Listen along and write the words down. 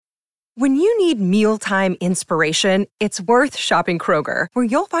When you need mealtime inspiration, it's worth shopping Kroger, where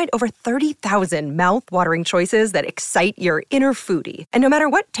you'll find over 30,000 mouth-watering choices that excite your inner foodie. And no matter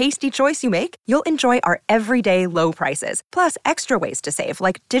what tasty choice you make, you'll enjoy our everyday low prices, plus extra ways to save,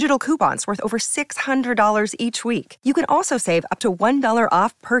 like digital coupons worth over $600 each week. You can also save up to $1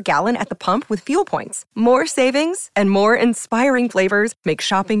 off per gallon at the pump with fuel points. More savings and more inspiring flavors make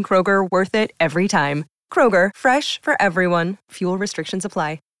shopping Kroger worth it every time. Kroger, fresh for everyone. Fuel restrictions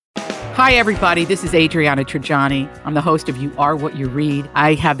apply. Hi, everybody. This is Adriana Trajani. I'm the host of You Are What You Read.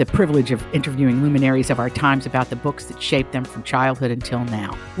 I have the privilege of interviewing luminaries of our times about the books that shaped them from childhood until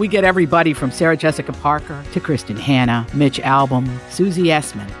now. We get everybody from Sarah Jessica Parker to Kristen Hanna, Mitch Albom, Susie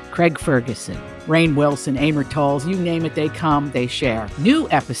Essman, Craig Ferguson, Rainn Wilson, Amor Tolls, you name it, they come, they share. New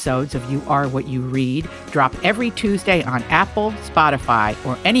episodes of You Are What You Read drop every Tuesday on Apple, Spotify,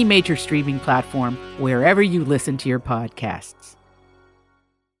 or any major streaming platform wherever you listen to your podcasts.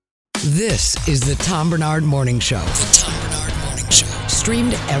 This is the Tom Barnard Morning Show. The Tom Barnard Morning Show.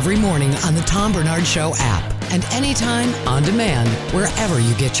 Streamed every morning on the Tom Barnard Show app and anytime on demand wherever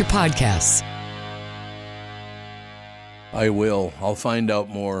you get your podcasts. I will. I'll find out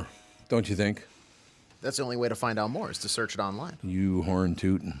more. Don't you think? That's the only way to find out more is to search it online. You horn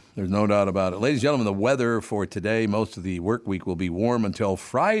tootin'. There's no doubt about it. Ladies and gentlemen, the weather for today, most of the work week will be warm until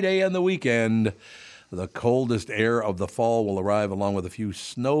Friday and the weekend. The coldest air of the fall will arrive along with a few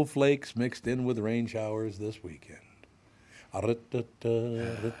snowflakes mixed in with rain showers this weekend. The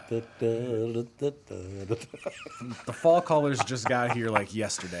fall colors just got here like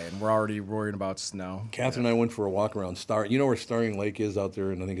yesterday, and we're already worrying about snow. Catherine and I went for a walk around You know where Starring Lake is out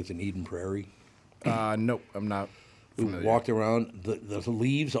there, and I think it's in Eden Prairie? Nope, I'm not familiar. We walked around. The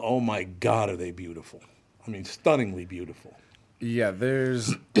leaves, oh my God, are they beautiful. I mean, stunningly beautiful. Yeah,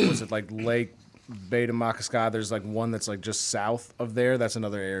 there's, was it like Lake Beta Makaska? There's like one that's like just south of there. That's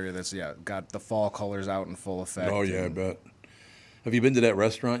another area that's, got the fall colors out in full effect. Oh, yeah, I bet. Have you been to that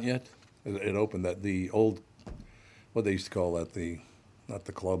restaurant yet? It opened, the old, what they used to call that, not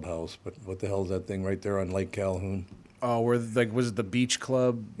the clubhouse, but what the hell is that thing right there on Lake Calhoun? Oh, where, like, was it the beach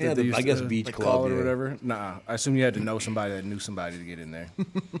club? Yeah, I guess beach club, call it yeah. or whatever? Nah, I assume you had to know somebody that knew somebody to get in there.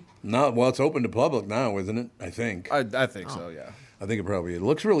 No, well, it's open to public now, isn't it? I think. I think so, yeah. I think it probably is. It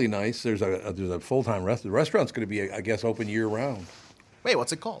looks really nice. There's a full-time restaurant. The restaurant's going to be, I guess, open year-round. Wait,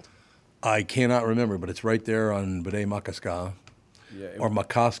 what's it called? I cannot remember, but it's right there on Bede Makaska. Yeah, or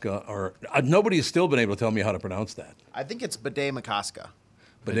Makaska, or nobody has still been able to tell me how to pronounce that. I think it's Bede Makaska.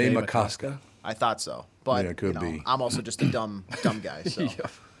 Bede Makaska? I thought so, but yeah, it could be. I'm also just a dumb guy. So. Yeah.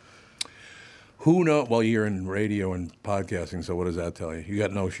 Who knows? Well, you're in radio and podcasting, so what does that tell you? You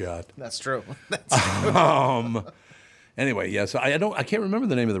got no shot. That's true. That's true. Anyway, yeah. So I can't remember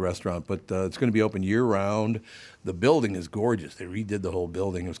the name of the restaurant, but it's going to be open year round. The building is gorgeous. They redid the whole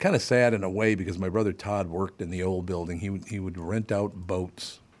building. It was kind of sad in a way because my brother Todd worked in the old building. He would rent out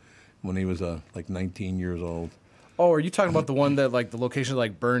boats when he was like 19 years old. Oh, are you talking about the one that like the location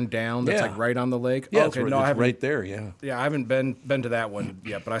like burned down? That's like right on the lake. Yeah, okay, it's right there. Yeah. Yeah, I haven't been to that one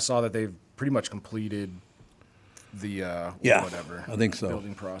yet, but I saw that they've pretty much completed the whatever. I think so.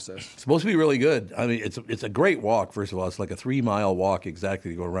 Building process. It's supposed to be really good. I mean, it's a great walk. First of all, it's like a 3-mile walk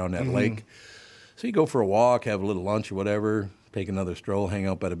exactly to go around that lake. So you go for a walk, have a little lunch or whatever, take another stroll, hang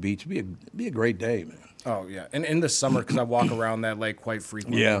out by the beach. It'd be a great day, man. Oh yeah, and in the summer because I walk around that lake quite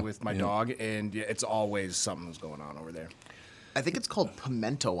frequently with my dog, and it's always something's going on over there. I think it's called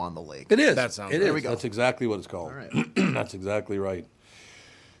Pimento on the lake. It is. That sounds. There we go. That's exactly what it's called. All right. That's exactly right.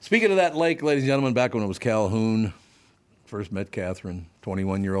 Speaking of that lake, ladies and gentlemen, back when it was Calhoun, first met Catherine,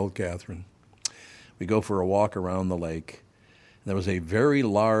 21-year-old Catherine. We go for a walk around the lake. There was a very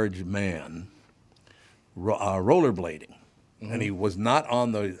large man rollerblading. And he was not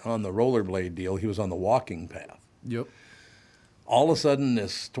on the rollerblade deal. He was on the walking path. Yep. All of a sudden,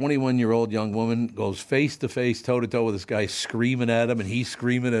 this 21-year-old young woman goes face-to-face, toe-to-toe with this guy screaming at him, and he's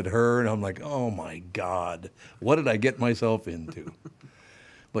screaming at her. And I'm like, oh, my God, what did I get myself into?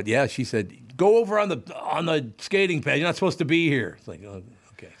 But, yeah, she said, go over on the skating pad. You're not supposed to be here. It's like, oh,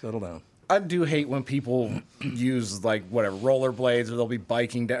 okay, settle down. I do hate when people use, like, whatever, rollerblades or they'll be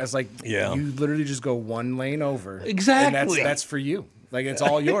biking down. It's like, you literally just go one lane over. Exactly. And that's for you. Like, it's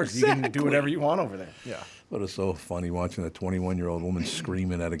all yours. Exactly. You can do whatever you want over there. Yeah. But it's so funny watching a 21-year-old woman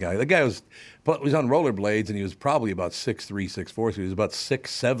screaming at a guy. The guy was on rollerblades, and he was probably about 6'3", 6'4", so he was about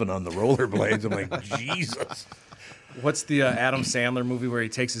 6'7" on the rollerblades. I'm like, Jesus. What's the Adam Sandler movie where he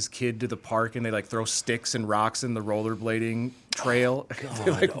takes his kid to the park and they like throw sticks and rocks in the rollerblading trail? Oh,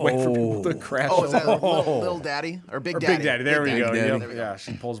 they like wait for people to crash. Oh, is that Little Daddy or Big Daddy? Big Daddy. There we go. Daddy. Yeah,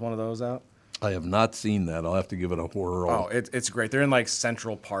 she pulls one of those out. I have not seen that. I'll have to give it a whirl. Oh, it's great. They're in like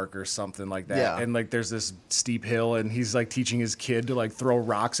Central Park or something like that. Yeah. And like there's this steep hill, and he's like teaching his kid to like throw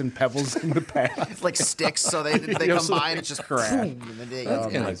rocks and pebbles in the path. It's like sticks, so they come by and it's just Correct. boom, and they-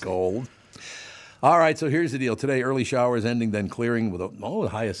 That's kind of gold. All right, so here's the deal. Today, early showers ending, then clearing with a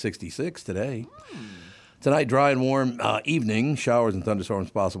high of 66 today. Tonight, dry and warm evening. Showers and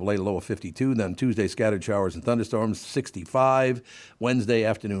thunderstorms possible late, a low of 52. Then Tuesday, scattered showers and thunderstorms, 65. Wednesday,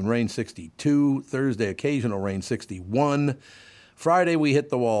 afternoon rain, 62. Thursday, occasional rain, 61. Friday, we hit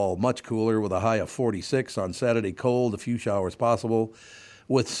the wall, much cooler with a high of 46. On Saturday, cold, a few showers possible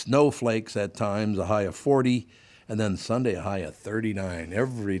with snowflakes at times, a high of 40. And then Sunday, a high of 39.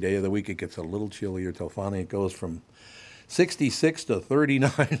 Every day of the week, it gets a little chillier till finally it goes from 66 to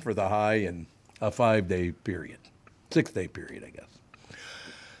 39 for the high in a 5-day period. 6-day period, I guess.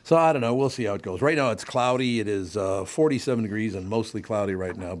 So I don't know. We'll see how it goes. Right now, it's cloudy. It is 47 degrees and mostly cloudy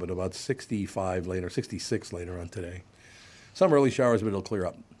right now, but about 65 later, 66 later on today. Some early showers, but it'll clear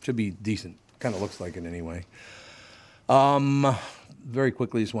up. Should be decent. Kind of looks like it anyway. Very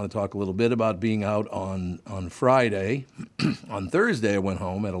quickly, just want to talk a little bit about being out on Friday. On Thursday, I went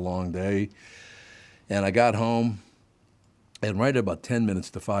home, had a long day, and I got home, and right at about 10 minutes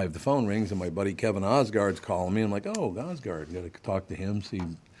to 5, the phone rings, and my buddy Kevin Osgard's calling me. I'm like, oh, Osgard, got to talk to him,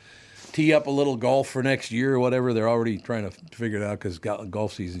 tee up a little golf for next year or whatever. They're already trying to figure it out because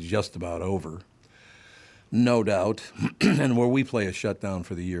golf season's just about over, no doubt, and where we play a shutdown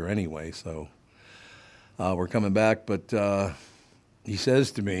for the year anyway, so we're coming back, but... he says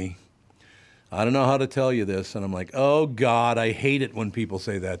to me, I don't know how to tell you this. And I'm like, oh, God, I hate it when people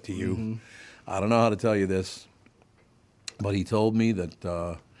say that to you. Mm-hmm. I don't know how to tell you this. But he told me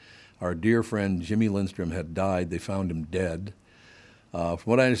that our dear friend Jimmy Lindstrom had died. They found him dead. From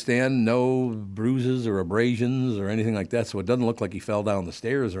what I understand, no bruises or abrasions or anything like that. So it doesn't look like he fell down the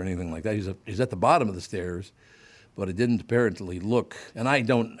stairs or anything like that. He's at the bottom of the stairs, but it didn't apparently look. And I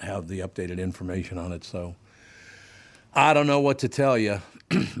don't have the updated information on it, so... I don't know what to tell you,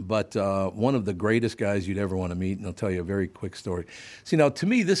 but one of the greatest guys you'd ever want to meet, and I'll tell you a very quick story. See, now, to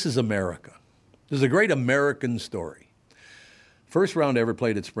me, this is America. This is a great American story. First round I ever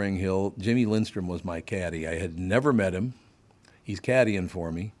played at Spring Hill, Jimmy Lindstrom was my caddy. I had never met him. He's caddying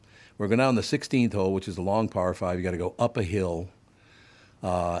for me. We're going down the 16th hole, which is a long par 5. You got to go up a hill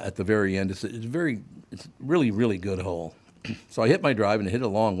at the very end. It's really, really good hole. So I hit my drive, and I hit it a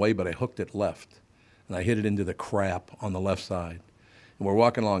long way, but I hooked it left. And I hit it into the crap on the left side. And we're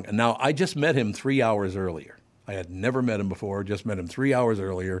walking along. And now I just met him 3 hours earlier. I had never met him before, just met him 3 hours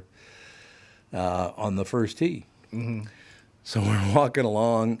earlier on the first tee. Mm-hmm. So we're walking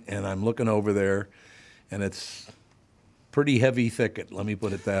along, and I'm looking over there, and it's pretty heavy thicket, let me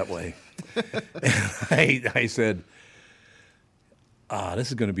put it that way. And I said, this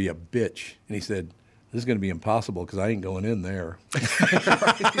is going to be a bitch. And he said, this is going to be impossible because I ain't going in there.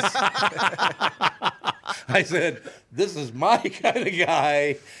 I said, this is my kind of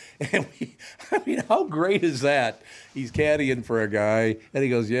guy. And how great is that? He's caddying for a guy, and he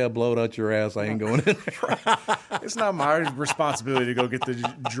goes, yeah, blow it out your ass. I ain't going in there. It's not my responsibility to go get the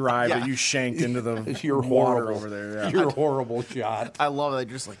drive that you shanked into the It's your water horrible, over there. Yeah. your horrible shot. I love it.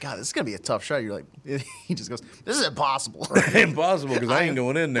 You're just like, God, this is going to be a tough shot. You're like, he just goes, this is impossible. Impossible because I ain't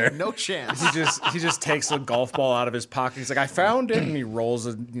going in there. No chance. He just takes a golf ball out of his pocket. He's like, I found it, and he rolls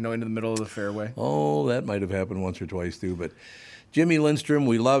it, into the middle of the fairway. Oh, that might have happened once or twice too, but Jimmy Lindstrom,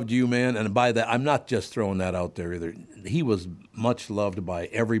 we loved you, man. And by that, I'm not just throwing that out there either. He was much loved by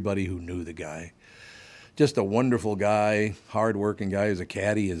everybody who knew the guy. Just a wonderful guy, hard-working guy. As a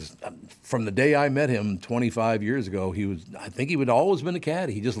caddy, from the day I met him 25 years ago, I think he would always been a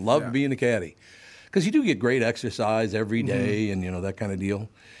caddy. He just loved being a caddy. Because you do get great exercise every day and, that kind of deal.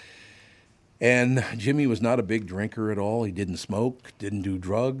 And Jimmy was not a big drinker at all. He didn't smoke, didn't do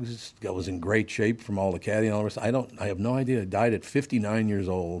drugs. Was in great shape from all the caddying and all the rest. I have no idea. He died at 59 years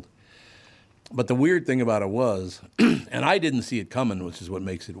old. But the weird thing about it was, and I didn't see it coming, which is what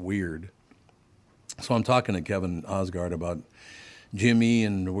makes it weird. So I'm talking to Kevin Osgard about Jimmy,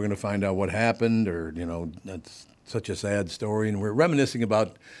 and we're going to find out what happened, or, that's such a sad story. And we're reminiscing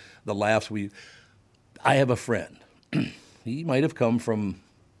about the laughs I have a friend. He might have come from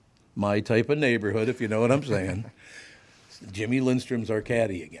my type of neighborhood, if you know what I'm saying. Jimmy Lindstrom's our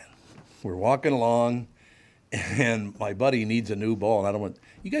caddy again. We're walking along, and my buddy needs a new ball. And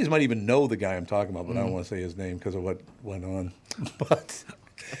you guys might even know the guy I'm talking about, but I don't want to say his name because of what went on. But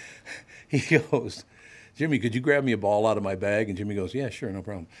he goes, Jimmy, could you grab me a ball out of my bag? And Jimmy goes, yeah, sure, no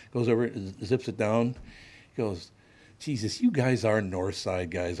problem. Goes over, zips it down. He goes, Jesus, you guys are North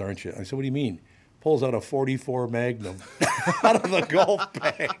Side guys, aren't you? I said, what do you mean? pulls out a .44 Magnum out of the golf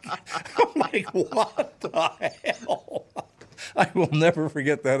bag. I'm like, what the hell? I will never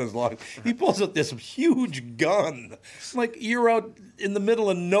forget that as long. He pulls out this huge gun. Like, you're out in the middle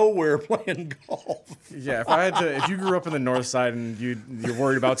of nowhere playing golf. Yeah, if you grew up in the north side and you're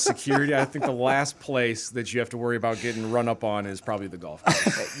worried about security, I think the last place that you have to worry about getting run up on is probably the golf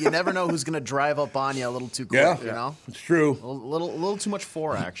course. You never know who's going to drive up on you a little too quick, you know? It's true. A little too much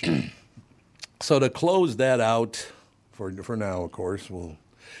action. So to close that out, for now, of course, we'll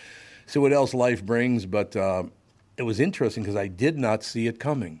see what else life brings, but it was interesting because I did not see it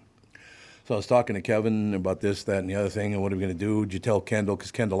coming. So I was talking to Kevin about this, that, and the other thing, and what are we going to do? Did you tell Kendall?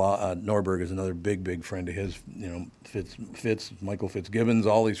 Because Kendall Norberg is another big friend of his. Michael Fitzgibbons,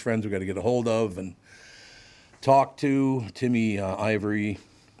 all these friends we got to get a hold of and talk to. Timmy Ivory,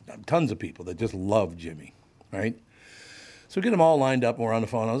 tons of people that just love Jimmy, right? So we get them all lined up, and we're on the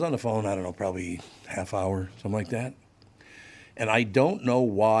phone. I was on the phone, I don't know, probably half hour, something like that. And I don't know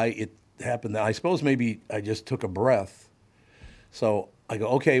why it happened. I suppose maybe I just took a breath. So I go,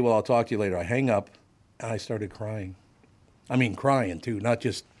 okay, well, I'll talk to you later. I hang up, and I started crying. I mean, crying, too, not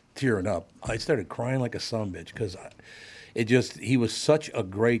just tearing up. I started crying like a sumbitch because he was such a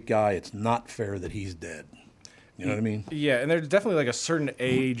great guy. It's not fair that he's dead. You know what I mean? Yeah, and there's definitely like a certain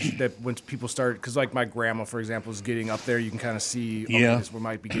age that when people start, because like my grandma, for example, is getting up there, you can kind of see, we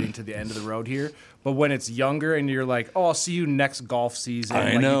might be getting to the end of the road here. But when it's younger and you're like, oh, I'll see you next golf season,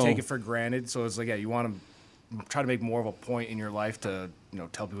 I know. You take it for granted. So it's like, yeah, you want to try to make more of a point in your life to,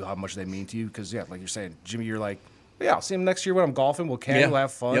 tell people how much they mean to you. Because, yeah, like you're saying, Jimmy, you're like, yeah, I'll see him next year when I'm golfing. We'll we'll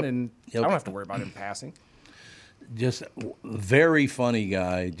have fun, and I don't have to worry about him passing. Just very funny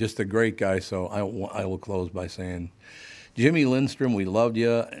guy, just a great guy. So I will close by saying, Jimmy Lindstrom, we loved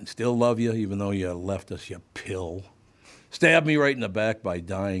you and still love you, even though you left us, you pill. Stabbed me right in the back by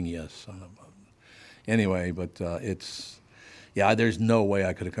dying, yes, son of a... Anyway, but there's no way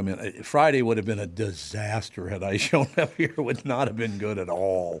I could have come in. Friday would have been a disaster had I shown up here. It would not have been good at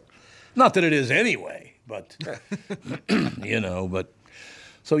all. Not that it is anyway, but, but...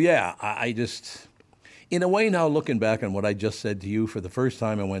 So, yeah, I just... In a way now, looking back on what I just said to you, for the first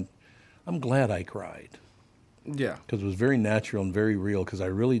time I went, I'm glad I cried. Yeah. Because it was very natural and very real, because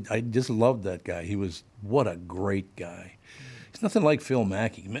I just loved that guy. What a great guy. He's nothing like Phil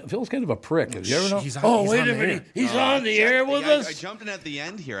Mackey. Phil's kind of a prick. Have you ever know? Wait a minute. He's on the air with us? I jumped in at the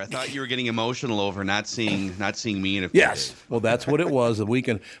end here. I thought you were getting emotional over not seeing me in a few Yes. days. Well, that's what it was the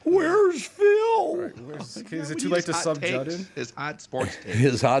weekend. Where's Phil? Is it too late to sub Judd in? His hot sports take.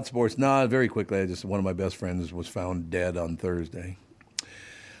 His hot sports. Nah, very quickly. One of my best friends was found dead on Thursday.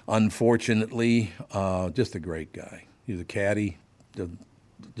 Unfortunately, just a great guy. He was a caddy.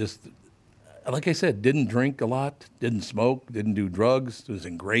 Like I said, didn't drink a lot, didn't smoke, didn't do drugs, was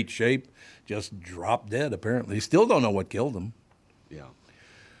in great shape, just dropped dead apparently. Still don't know what killed him.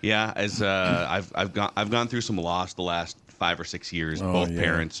 Yeah. As I've gone through some loss the last 5 or 6 years, both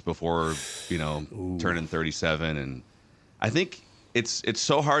parents before turning 37, and I think it's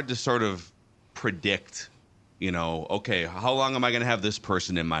so hard to sort of predict. Okay, how long am I going to have this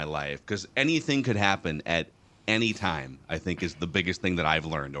person in my life? Because anything could happen at any time, I think, is the biggest thing that I've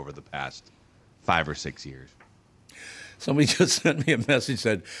learned over the past 5 or 6 years. Somebody just sent me a message,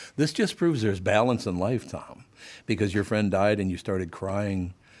 said, this just proves there's balance in life, Tom, because your friend died and you started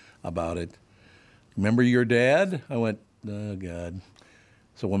crying about it. Remember your dad? I went, oh, God.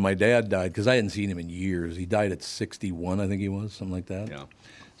 So when my dad died, because I hadn't seen him in years, he died at 61, I think he was, something like that. Yeah.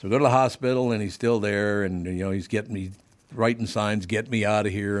 So we go to the hospital, and he's still there, and, he's getting me, writing signs, get me out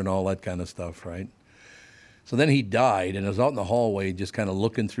of here, and all that kind of stuff, right? So then he died, and I was out in the hallway just kind of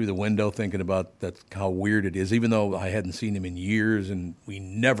looking through the window, thinking about how weird it is, even though I hadn't seen him in years, and we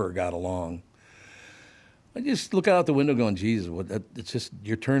never got along. I just look out the window going, Jesus, it's just,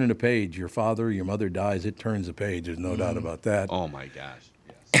 you're turning a page. Your father, your mother dies, it turns a page. There's no doubt about that. Oh, my gosh.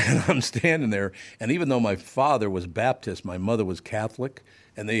 And I'm standing there, and even though my father was Baptist, my mother was Catholic,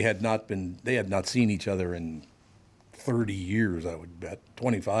 and they had not seen each other in 30 years, I would bet,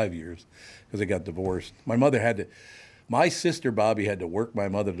 25 years, because they got divorced. My sister Bobby had to work my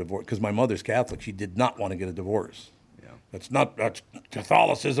mother to divorce, because my mother's Catholic. She did not want to get a divorce. That's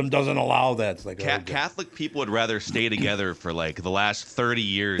Catholicism doesn't allow that. It's like Catholic people would rather stay together for like the last 30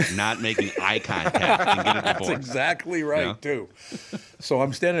 years, not making eye contact and get a divorce. That's exactly right, too. So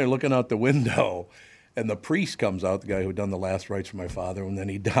I'm standing there looking out the window, and the priest comes out, the guy who had done the last rites for my father, and then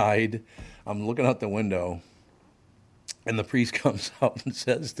he died. I'm looking out the window, and the priest comes out and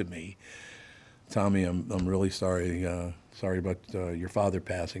says to me, Tommy, I'm really sorry about your father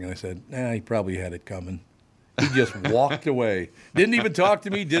passing. And I said, he probably had it coming. He just walked away. Didn't even talk to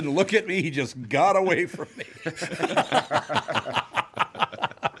me, didn't look at me. He just got away from me.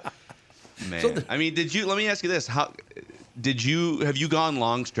 Man. Let me ask you this. Have you gone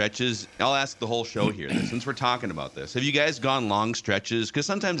long stretches? I'll ask the whole show here, since we're talking about this. Have you guys gone long stretches? Because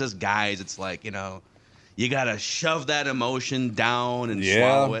sometimes as guys, it's like, you got to shove that emotion down and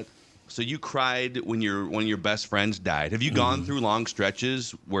swallow it. So you cried when your best friends died. Have you gone through long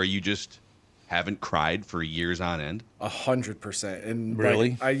stretches where you just haven't cried for years on end? 100%. And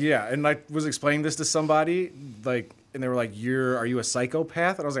really? And I was explaining this to somebody, and they were like, "Are you a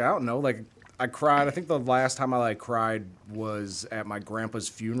psychopath?" And I was like, "I don't know." Like, I cried. I think the last time I cried was at my grandpa's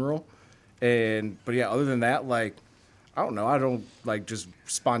funeral, but other than that, I don't know. I don't just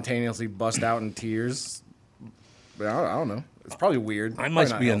spontaneously bust out in tears. But I don't know. It's probably weird. I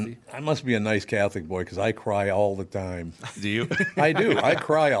must be a nice Catholic boy because I cry all the time. Do you? I do. I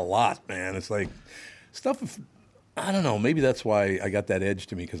cry a lot, man. It's like stuff. I don't know. Maybe that's why I got that edge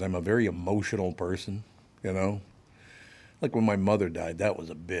to me because I'm a very emotional person. Like when my mother died, that was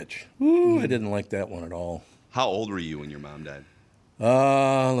a bitch. I didn't like that one at all. How old were you when your mom died?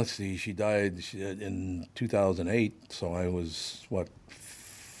 Let's see. She died in 2008, so I was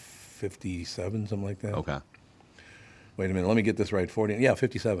 57, something like that. Okay. Wait a minute, let me get this right. 40. Yeah,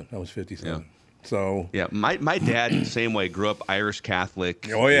 57. I was 57. Yeah. So yeah, my dad, same way, grew up Irish Catholic.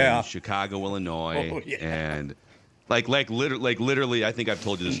 Oh yeah. In Chicago, Illinois. Oh yeah. And literally, I think I've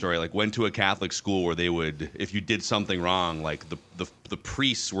told you the story. Went to a Catholic school where they would, if you did something wrong, the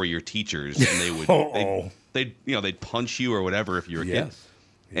priests were your teachers, and they would they'd punch you or whatever if you were a kid.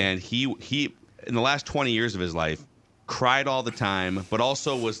 And he in the last 20 years of his life cried all the time, but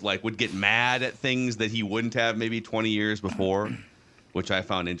also was would get mad at things that he wouldn't have maybe 20 years before, which I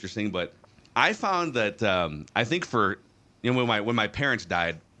found interesting. But I found that I think for when my parents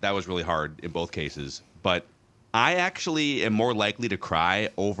died, that was really hard in both cases. But I actually am more likely to cry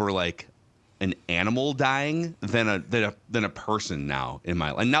over an animal dying than a person now in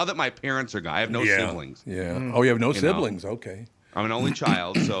my life. And now that my parents are gone, I have no siblings. Yeah. Oh, you have no siblings? Okay. I'm an only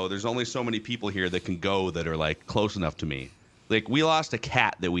child, so there's only so many people here that can go that are close enough to me. We lost a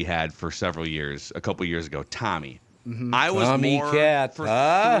cat that we had for several years, a couple years ago, Tommy. Mm-hmm. I was Tommy more cat, for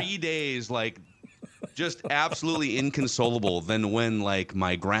 3 days, just absolutely inconsolable than when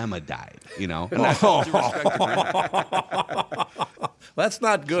my grandma died. And that's all due respect to grandma. That's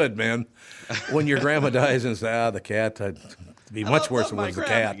not good, man. When your grandma dies and say, the cat, it'd be much worse than it was the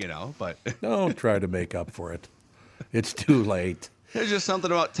cat. But don't try to make up for it. It's too late. There's just something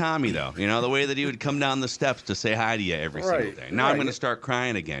about Tommy, though. The way that he would come down the steps to say hi to you every single day. Now I'm going to start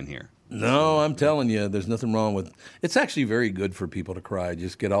crying again here. No, I'm telling you, there's nothing wrong with. It's actually very good for people to cry.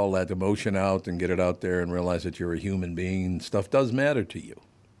 Just get all that emotion out and get it out there and realize that you're a human being. Stuff does matter to you.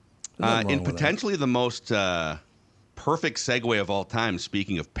 In potentially the most perfect segue of all time,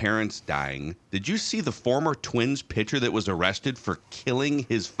 speaking of parents dying, did you see the former Twins pitcher that was arrested for killing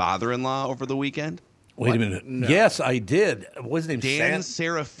his father-in-law over the weekend? Wait a minute. No. Yes, I did. What was his name? Dan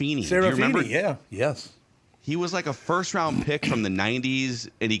Serafini. Do you remember? Yeah. Yes. He was a first-round pick from the 90s,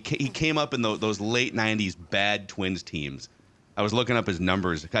 and he came up in those late 90s bad Twins teams. I was looking up his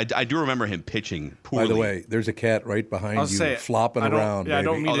numbers. I do remember him pitching poorly. By the way, there's a cat right behind you flopping around. Yeah, I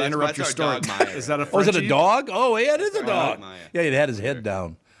don't mean to interrupt your story. Is that a Frenchie? Oh, is it a dog? Oh, yeah, it is a dog. Yeah, he had his head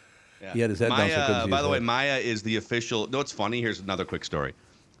down. Yeah. He had his head down. So by the way, Maya is the official. No, it's funny. Here's another quick story.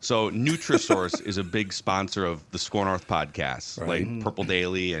 So Nutrisource is a big sponsor of the Score North podcasts, like Purple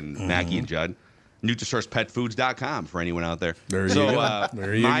Daily and Mackie and Judd. NutrisourcePetFoods.com for anyone out there. There you go.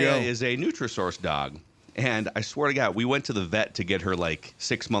 Maya is a Nutrisource dog. And I swear to God, we went to the vet to get her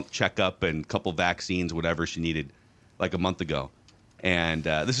 6-month checkup and a couple vaccines, whatever she needed, a month ago. And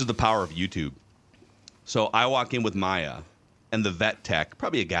this is the power of YouTube. So I walk in with Maya, and the vet tech,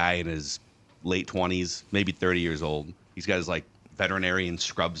 probably a guy in his late 20s, maybe 30 years old. He's got his veterinarian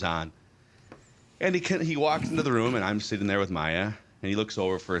scrubs on. And he walks into the room, and I'm sitting there with Maya, and he looks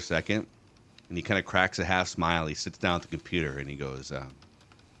over for a second, and he kind of cracks a half smile. He sits down at the computer, and he goes,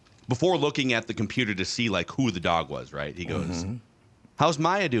 before looking at the computer to see who the dog was, right? He goes, how's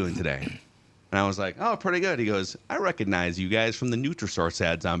Maya doing today? And I was like, oh, pretty good. He goes, I recognize you guys from the Nutrisource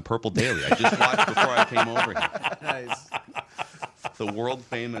ads on Purple Daily. I just watched before I came over here. Nice. The world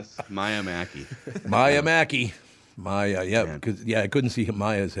famous Maya Mackey. Maya Mackey. Maya, yeah, because I couldn't see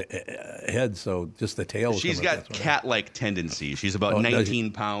Maya's head, so just the tail. She's got cat-like tendencies. She's about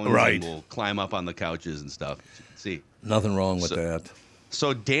 19 pounds and will climb up on the couches and stuff. You can see. Nothing wrong with that.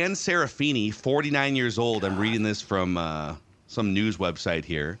 So Dan Serafini, 49 years old. I'm reading this from some news website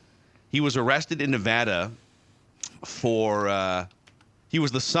here. He was arrested in Nevada for he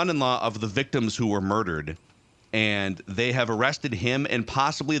was the son-in-law of the victims who were murdered, and they have arrested him and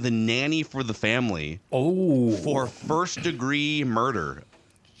possibly the nanny for the family for first-degree murder.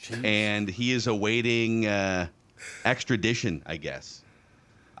 Jeez. And he is awaiting extradition, I guess.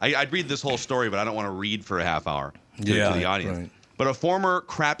 I'd read this whole story, but I don't want to read for a half hour to the audience. Right. But a former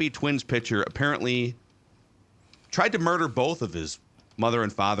crappy Twins pitcher apparently tried to murder both of his mother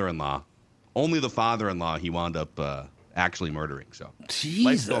and father-in-law. Only the father-in-law he wound up actually murdering. So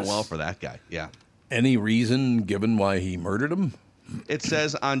life's going well for that guy. Yeah. Any reason given why he murdered him? It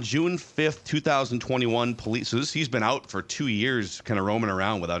says on June 5th, 2021, police. So he's been out for 2 years, kind of roaming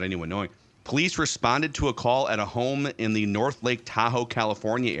around without anyone knowing. Police responded to a call at a home in the North Lake Tahoe,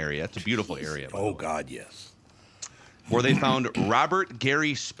 California area. It's a beautiful area. Oh, God, yes. Where they found Robert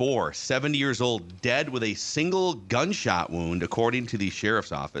Gary Spohr, 70 years old, dead with a single gunshot wound, according to the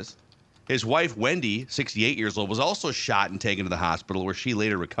sheriff's office. His wife, Wendy, 68 years old, was also shot and taken to the hospital, where she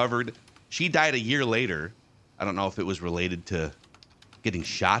later recovered. She died a year later. I don't know if it was related to getting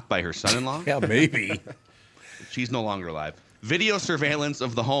shot by her son-in-law. Yeah, maybe. She's no longer alive. Video surveillance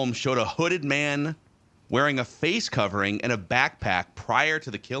of the home showed a hooded man wearing a face covering and a backpack prior to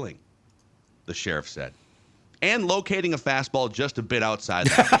the killing, the sheriff said. And locating a fastball just a bit outside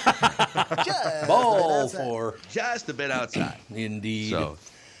that. Ball for. Just a bit outside. Indeed. So,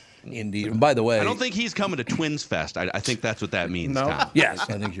 indeed. And by the way, I don't think he's coming to Twins Fest. I think that's what that means, no. Tom. Yes,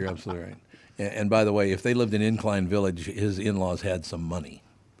 I think you're absolutely right. And by the way, if they lived in Incline Village, his in-laws had some money.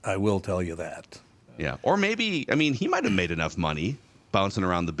 I will tell you that. Yeah. Or maybe, I mean, he might have made enough money bouncing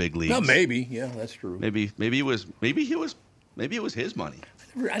around the big leagues. No, maybe. Yeah, that's true. Maybe it was his money.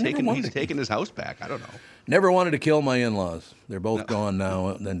 He's taking his house back. I don't know. Never wanted to kill my in-laws. They're both gone now.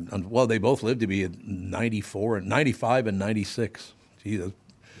 And well, they both lived to be at 95 and 96. Jesus.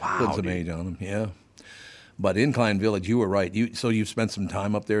 Wow. Put some age on them. Yeah. But Incline Village, you were right. So you've spent some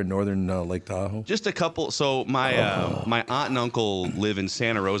time up there in northern Lake Tahoe? Just a couple. So my aunt and uncle live in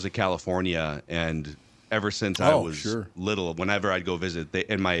Santa Rosa, California, and ever since I was little, whenever I'd go visit,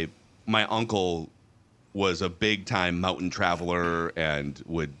 my uncle was a big time mountain traveler and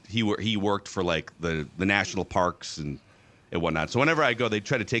he worked for like the national parks and whatnot. So whenever I go, they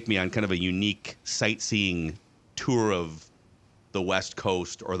try to take me on kind of a unique sightseeing tour of the West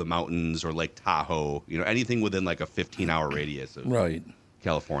Coast or the mountains or Lake Tahoe, anything within like a 15-hour radius of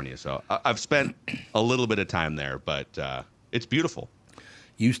California. So I've spent a little bit of time there, but it's beautiful.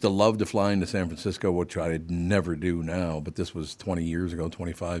 Used to love to fly into San Francisco, which I'd never do now, but this was 20 years ago,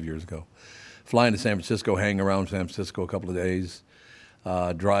 25 years ago. Fly into San Francisco, hang around San Francisco a couple of days,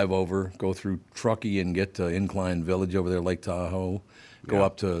 drive over, go through Truckee and get to Incline Village over there, Lake Tahoe, go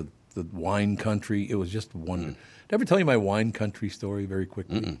up to the wine country. It was just wonderful. Did I ever tell you my wine country story very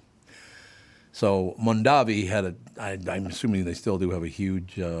quickly? Mm-mm. So Mondavi had I'm assuming they still do have a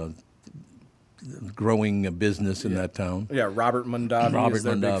huge growing business in that town. Yeah, Robert Mondavi is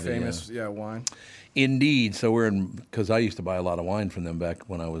their big famous wine. Indeed. So because I used to buy a lot of wine from them back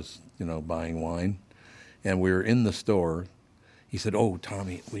when I was, buying wine. And we were in the store. He said, "Oh,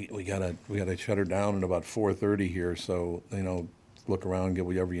 Tommy, we gotta shut her down at about 4:30 here. So, look around, get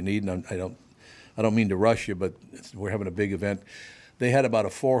whatever you need." And I don't mean to rush you, but we're having a big event. They had about a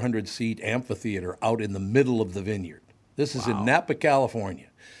 400-seat amphitheater out in the middle of the vineyard. This is in Napa, California.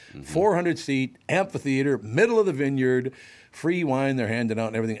 400-seat amphitheater, middle of the vineyard, free wine they're handing out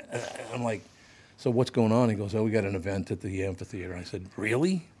and everything. I'm like, "So what's going on?" He goes, "Oh, we got an event at the amphitheater." I said,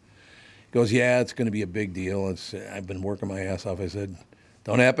 "Really?" He goes, "Yeah, it's going to be a big deal. I've been working my ass off." I said,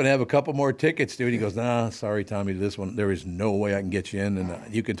 "Don't happen to have a couple more tickets, dude?" He goes, "Nah, sorry, Tommy, to this one. There is no way I can get you in,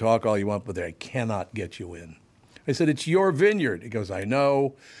 and you can talk all you want, but I cannot get you in." I said, "It's your vineyard." He goes, "I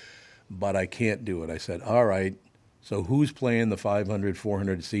know, but I can't do it." I said, "All right, so who's playing the 500,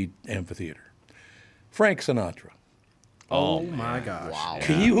 400-seat amphitheater?" Frank Sinatra. Oh my gosh. Wow.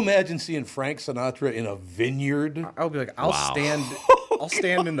 Can you imagine seeing Frank Sinatra in a vineyard? I'll be like, I'll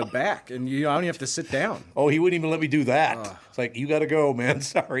stand in the back, and I don't even have to sit down. Oh, he wouldn't even let me do that. It's like, "You got to go, man.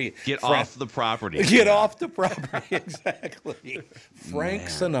 Sorry." Get off the property. Get off the property, exactly. Frank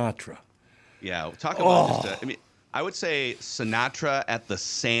Sinatra. Yeah, talk about I would say Sinatra at the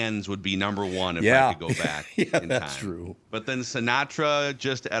Sands would be number one if I could go back in time. That's true. But then Sinatra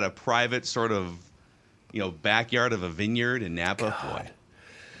just at a private sort of, backyard of a vineyard in Napa. God. Boy.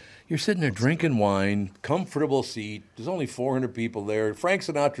 You're sitting there drinking wine, comfortable seat. There's only 400 people there. Frank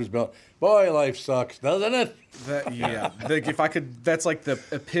Sinatra's belt. Boy, life sucks, doesn't it? That's like the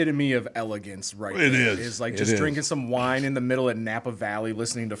epitome of elegance, right? It there. is. Is like just drinking some wine in the middle of Napa Valley,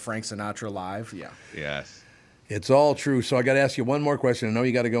 listening to Frank Sinatra live. Yeah. Yes. It's all true. So I got to ask you one more question. I know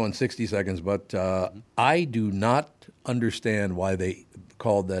you got to go in 60 seconds, but I do not understand why they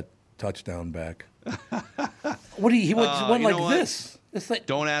called that touchdown back. What he went like this. It's like,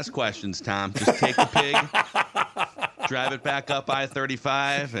 don't ask questions, Tom. Just take the pig, drive it back up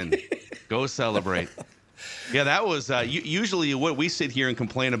I-35, and go celebrate. Yeah, that was usually what we sit here and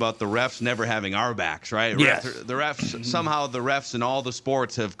complain about the refs never having our backs, right? Yes. The refs, somehow the refs in all the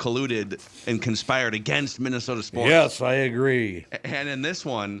sports have colluded and conspired against Minnesota sports. Yes, I agree. And in this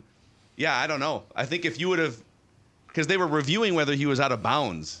one, yeah, I don't know. I think if you would have, because they were reviewing whether he was out of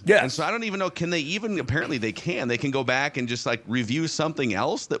bounds. Yes. And so I don't even know, can they even, apparently they can. They can go back and just like review something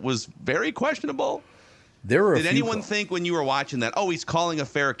else that was very questionable. Did anyone think when you were watching that, oh, he's calling a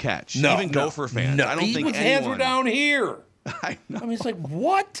fair catch? No, even Gopher fans. No, I don't think his anyone. hands were down here. I know. I mean, it's like,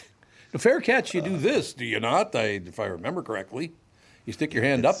 what? The fair catch, you do this, do you not? If I remember correctly. You stick your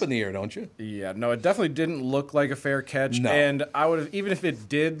hand up in the air, don't you? Yeah, no, it definitely didn't look like a fair catch. No. And I would have, even if it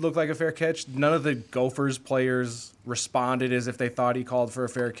did look like a fair catch, none of the Gophers players responded as if they thought he called for a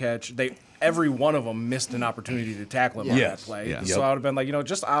fair catch. Every one of them missed an opportunity to tackle him on that play. Yeah. So I would have been like,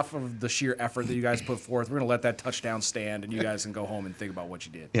 just off of the sheer effort that you guys put forth, we're going to let that touchdown stand, and you guys can go home and think about what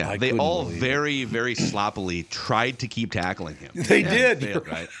you did. Yeah, they all very, very sloppily tried to keep tackling him. They did. Failed,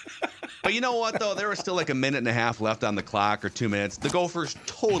 right? But you know what, though? There was still like a minute and a half left on the clock or 2 minutes. The Gophers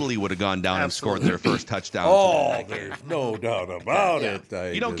totally would have gone down and scored their first touchdown. Oh, there's no doubt about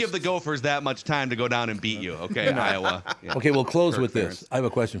it. You don't give the Gophers that much time to go down and beat you, okay, Iowa? Yeah. Okay, we'll close with this. I have a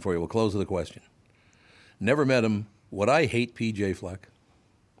question for you. We'll close with a question. Never met him. Would I hate P.J. Fleck?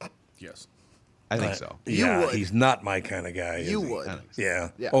 Yes. I think so. Yeah, would. he's not my kind of guy. You is he? would. Yeah.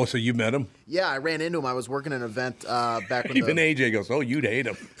 Yeah. Oh, so you met him? Yeah, I ran into him. I was working an event back when Even AJ goes, oh, you'd hate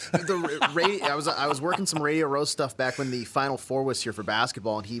him. I was working some Radio Row stuff back when the Final Four was here for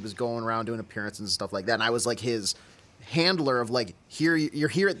basketball, and he was going around doing appearances and stuff like that. And I was like his handler of like, you're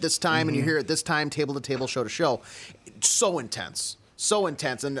here at this time, and you're here at this time, table to table, show to show. So intense.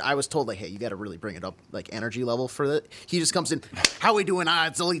 And I was told, like, hey, you got to really bring it up, like, energy level for that. He just comes in, how we doing?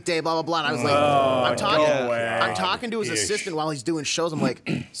 It's elite day, blah, blah, blah. And I was like, I'm talking to his assistant while he's doing shows. I'm like,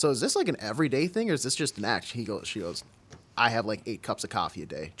 so is this like an everyday thing, or is this just an act? She goes, I have like 8 cups of coffee a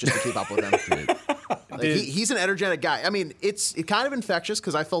day just to keep up with him. Like, he's an energetic guy. I mean, it's kind of infectious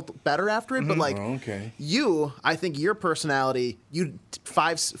because I felt better after it. But like, I think your personality, you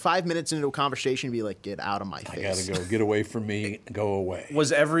 5 minutes into a conversation, you'd be like, get out of my face. I gotta go. Get away from me. Go away.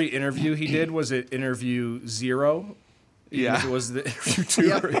 Was every interview he did, was it interview 0? Yeah. If it was the interview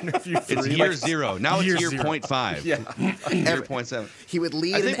 2 or interview 3? It's year 0. Now it's year 0. 0.5. Yeah. Year 0.7. He would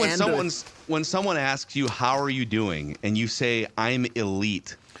lead I think and when someone asks you, how are you doing? And you say, I'm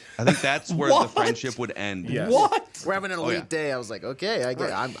elite. I think that's where the friendship would end. Yes. What? We're having an elite day. I was like, okay, I get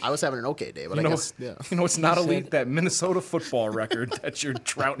it. I was having an okay day, but I guess, yeah. It's not elite, that Minnesota football record that you're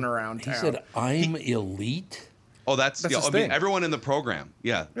trouting around town. He said, I'm elite? Oh, that's his I mean, thing. everyone in the program.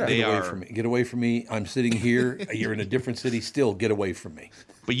 Yeah, they Get away are. from me. Get away from me. I'm sitting here. You're in a different city. Still, get away from me.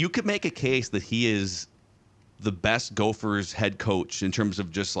 But you could make a case that he is the best Gophers head coach in terms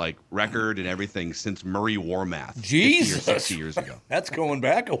of just like record and everything since Murray Warmath 50 or 60 years ago. That's going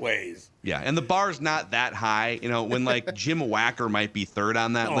back a ways. Yeah, and the bar's not that high. When like Jim Wacker might be third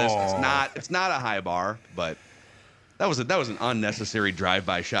on that list, it's not a high bar, but that was an unnecessary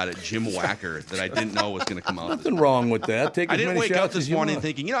drive-by shot at Jim Wacker that I didn't know was going to come out. Nothing wrong with that. Take I as didn't many wake up shots this as you morning want.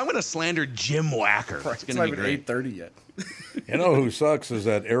 thinking, I'm going to slander Jim Wacker. It's going to be not great. even 8:30 yet. You know who sucks is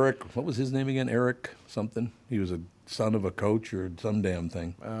that Eric, what was his name again? Eric something? He was a son of a coach or some damn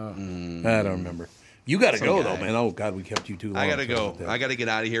thing. I don't remember. You got to go, though, man. Oh, God, we kept you too long. I got to go. I got to get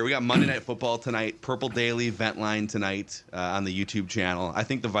out of here. We got Monday Night Football tonight, Purple Daily Vent Line tonight on the YouTube channel. I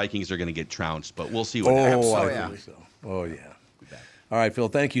think the Vikings are going to get trounced, but we'll see what happens. I think so. Oh, yeah. All right, Phil,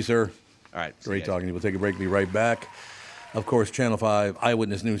 thank you, sir. All right. Great talking to you. We'll take a break and be right back. Of course, Channel 5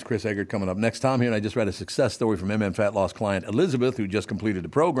 Eyewitness News, Chris Eggert coming up next. Tom here, and I just read a success story from MN Fat Loss client Elizabeth, who just completed the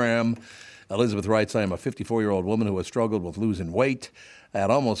program. Elizabeth writes, I am a 54-year-old woman who has struggled with losing weight. I had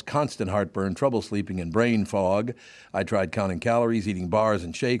almost constant heartburn, trouble sleeping, and brain fog. I tried counting calories, eating bars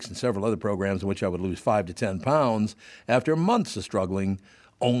and shakes, and several other programs in which I would lose 5 to 10 pounds after months of struggling,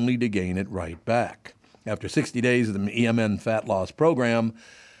 only to gain it right back. After 60 days of the MN Fat Loss program,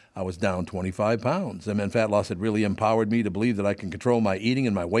 I was down 25 pounds. MN Fat Loss had really empowered me to believe that I can control my eating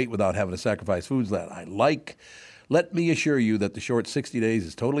and my weight without having to sacrifice foods that I like. Let me assure you that the short 60 days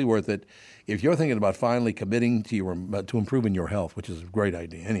is totally worth it if you're thinking about finally committing to improving your health, which is a great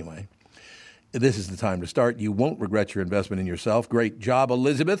idea anyway. This is the time to start. You won't regret your investment in yourself. Great job,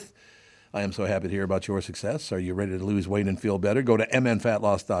 Elizabeth. I am so happy to hear about your success. Are you ready to lose weight and feel better? Go to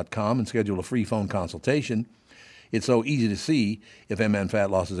mnfatloss.com and schedule a free phone consultation. It's so easy to see if MN Fat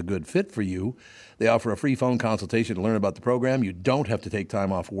Loss is a good fit for you. They offer a free phone consultation to learn about the program. You don't have to take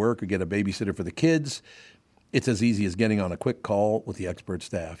time off work or get a babysitter for the kids. It's as easy as getting on a quick call with the expert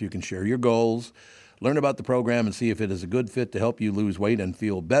staff. You can share your goals, learn about the program, and see if it is a good fit to help you lose weight and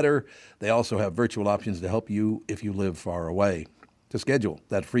feel better. They also have virtual options to help you if you live far away. To schedule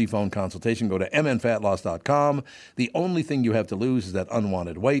that free phone consultation, go to mnfatloss.com. The only thing you have to lose is that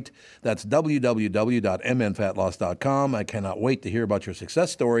unwanted weight. That's www.mnfatloss.com. I cannot wait to hear about your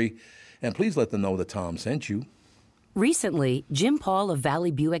success story, and please let them know that Tom sent you. Recently, Jim Paul of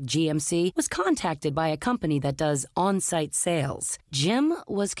Valley Buick GMC was contacted by a company that does on-site sales. Jim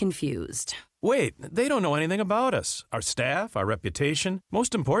was confused. Wait, they don't know anything about us, our staff, our reputation,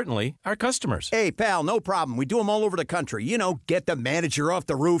 most importantly, our customers. Hey, pal, no problem. We do them all over the country. You know, get the manager off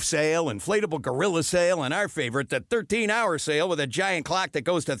the roof sale, inflatable gorilla sale, and our favorite, the 13-hour sale with a giant clock that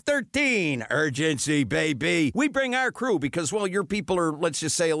goes to 13. Urgency, baby. We bring our crew because, well, your people are, let's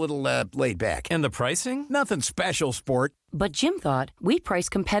just say, a little laid back. And the pricing? Nothing special, sport. But Jim thought, we price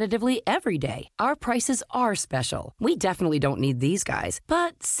competitively every day. Our prices are special. We definitely don't need these guys.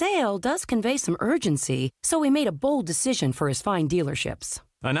 But sale does convey some urgency, so we made a bold decision for his fine dealerships.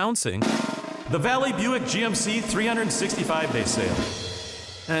 Announcing the Valley Buick GMC 365-day sale.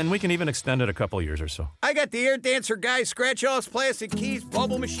 And we can even extend it a couple years or so. I got the air dancer guy, scratch-offs, plastic keys,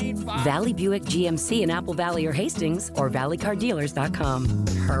 bubble machine 5. Valley Buick GMC in Apple Valley or Hastings or valleycardealers.com.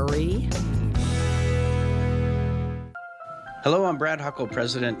 Hurry. Hello, I'm Brad Huckle,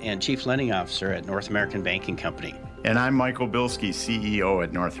 President and Chief Lending Officer at North American Banking Company. And I'm Michael Bilski, CEO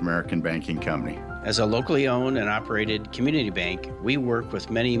at North American Banking Company. As a locally owned and operated community bank, we work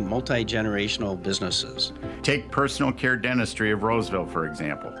with many multi-generational businesses. Take Personal Care Dentistry of Roseville, for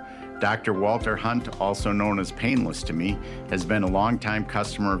example. Dr. Walter Hunt, also known as Painless to me, has been a longtime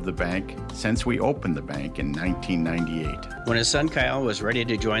customer of the bank since we opened the bank in 1998. When his son Kyle was ready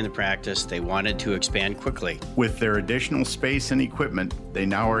to join the practice, they wanted to expand quickly. With their additional space and equipment, they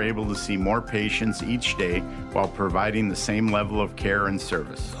now are able to see more patients each day while providing the same level of care and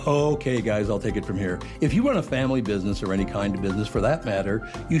service. Okay, guys, I'll take it from here. If you run a family business or any kind of business for that matter,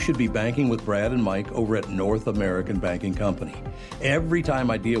 you should be banking with Brad and Mike over at North American Banking Company. Every time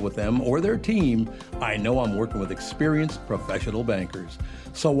I deal with them or their team, I know I'm working with experienced professional bankers.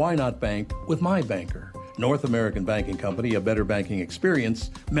 So why not bank with my banker? North American Banking Company, a better banking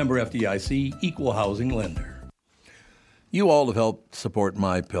experience, member FDIC, equal housing lender. You all have helped support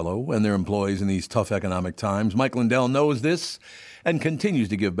MyPillow and their employees in these tough economic times. Mike Lindell knows this and continues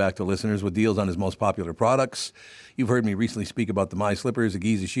to give back to listeners with deals on his most popular products. You've heard me recently speak about the My Slippers, the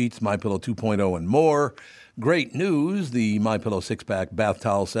Giza Sheets, MyPillow 2.0, and more. Great news, the MyPillow 6-pack bath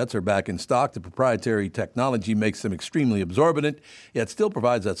towel sets are back in stock. The proprietary technology makes them extremely absorbent, yet still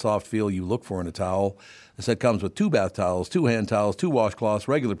provides that soft feel you look for in a towel. The set comes with 2 bath towels, 2 hand towels, 2 washcloths.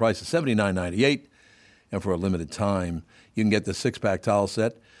 Regular price is $79.98. And for a limited time, you can get the 6-pack towel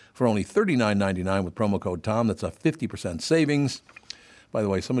set for only $39.99 with promo code TOM. That's a 50% savings. By the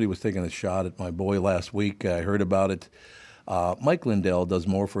way, somebody was taking a shot at my boy last week. I heard about it. Mike Lindell does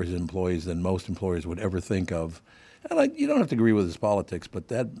more for his employees than most employers would ever think of. And you don't have to agree with his politics, but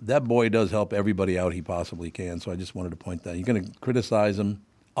that boy does help everybody out he possibly can. So I just wanted to point that. You're going to criticize him,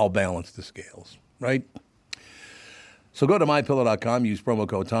 I'll balance the scales, right? So go to MyPillow.com, use promo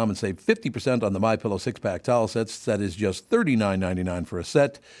code TOM, and save 50% on the MyPillow 6-pack towel sets. That is just $39.99 for a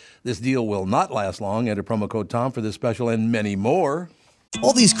set. This deal will not last long. Enter promo code TOM for this special and many more.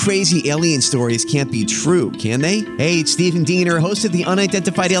 All these crazy alien stories can't be true, can they? Hey, it's Stephen Diener, host of the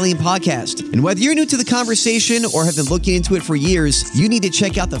Unidentified Alien Podcast. And whether you're new to the conversation or have been looking into it for years, you need to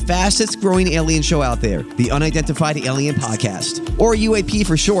check out the fastest growing alien show out there, the Unidentified Alien Podcast, or UAP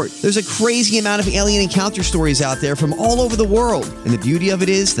for short. There's a crazy amount of alien encounter stories out there from all over the world. And the beauty of it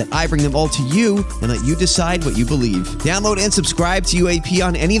is that I bring them all to you and let you decide what you believe. Download and subscribe to UAP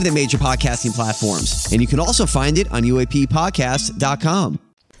on any of the major podcasting platforms. And you can also find it on UAPpodcast.com.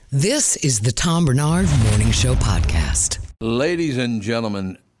 This is the Tom Barnard Morning Show podcast. Ladies and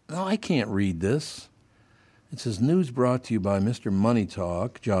gentlemen, no, I can't read this. It says, news brought to you by Mr. Money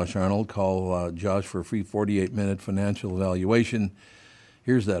Talk, Josh Arnold. Call Josh for a free 48-minute financial evaluation.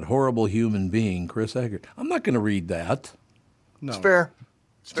 Here's that horrible human being, Chris Eggert. I'm not going to read that. No. It's fair.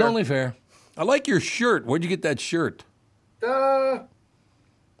 It's only fair. I like your shirt. Where'd you get that shirt? I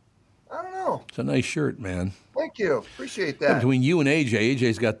don't know. It's a nice shirt, man. Thank you. Appreciate that. Between you and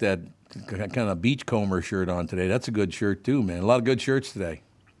AJ's got that kind of beachcomber shirt on today. That's a good shirt too, man. A lot of good shirts today.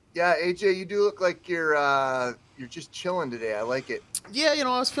 Yeah, AJ, you do look like you're just chilling today. I like it. Yeah,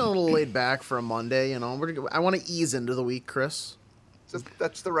 I was feeling a little laid back for a Monday. I want to ease into the week, Chris.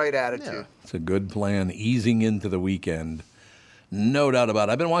 That's the right attitude. Yeah. It's a good plan, easing into the weekend. No doubt about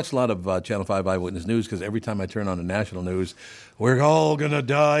it. I've been watching a lot of Channel 5 Eyewitness News because every time I turn on the national news, we're all going to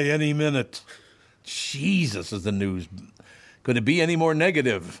die any minute. Jesus, is the news. Could it be any more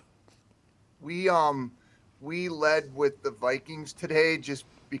negative? We led with the Vikings today just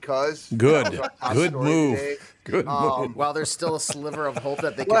because. Good move. Today. Good move. While there's still a sliver of hope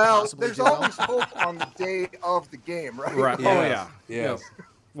that they could possibly there's do always hope on the day of the game, right? Right. Yes. Oh, yeah. Yes.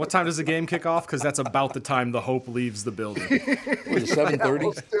 What time does the game kick off? Because that's about the time the hope leaves the building. Was it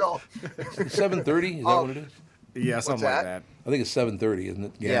 7:30? Still. 7:30? Is that what it is? Yeah, something like that. I think it's 7:30, isn't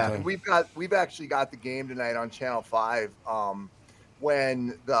it? Game time? We've actually got the game tonight on Channel 5.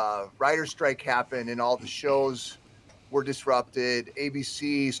 When the writer's strike happened and all the shows were disrupted,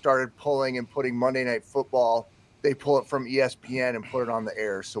 ABC started pulling and putting Monday Night Football. They pull it from ESPN and put it on the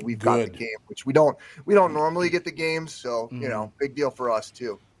air. So we've got the game, which we don't normally get the games. So, big deal for us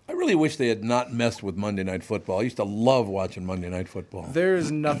too. I really wish they had not messed with Monday Night Football. I used to love watching Monday Night Football. There is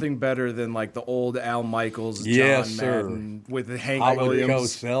nothing better than like the old Al Michaels, John Yes, Madden with Hank Howard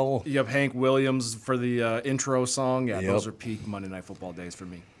Williams. Cosell. Yep, Hank Williams for the intro song. Yeah, those are peak Monday Night Football days for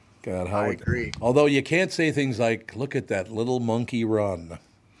me. God, I agree. Although you can't say things like, look at that little monkey run.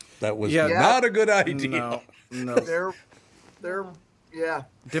 That was not a good idea. No. They're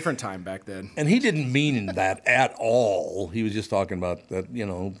Different time back then. And he didn't mean that at all. He was just talking about that,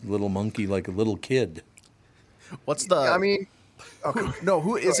 little monkey like a little kid. What's the? I mean,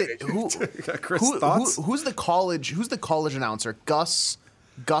 who is it? Chris, thoughts? Who's the college announcer? Gus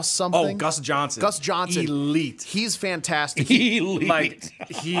something? Oh, Gus Johnson. Gus Johnson. Elite. He's fantastic. Elite. Like,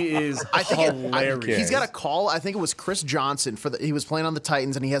 he is hilarious. He's got a call. I think it was Chris Johnson he was playing on the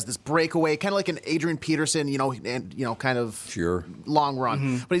Titans, and he has this breakaway, kind of like an Adrian Peterson, kind of long run.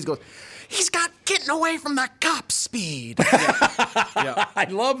 Mm-hmm. But he goes, he's got getting away from the cop speed. Yeah. I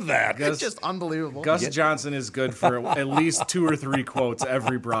love that. It's just unbelievable. Gus Johnson is good for at least 2 or 3 quotes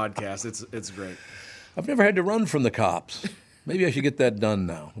every broadcast. It's great. I've never had to run from the cops. Maybe I should get that done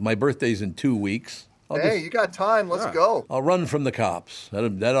now. My birthday's in 2 weeks. You got time. Let's go. I'll run from the cops. That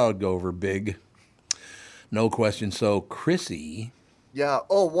ought to go over big. No question. So, Chrissy. Yeah.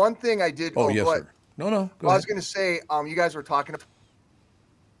 Oh, one thing I did. Oh, yes, sir. No. Go I ahead. was going to say, you guys were talking.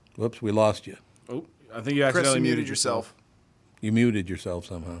 Whoops, we lost you. Oh, I think you accidentally muted yourself. You muted yourself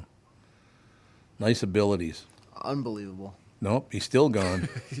somehow. Nice abilities. Unbelievable. Nope, he's still gone.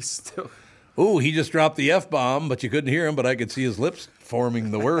 He's still. Ooh, he just dropped the F-bomb, but you couldn't hear him, but I could see his lips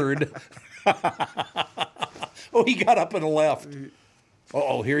forming the word. Oh, he got up and left.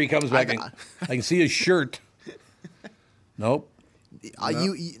 Uh-oh, here he comes back. I can see his shirt. Nope.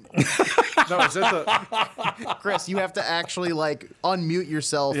 No, is it Chris, you have to actually unmute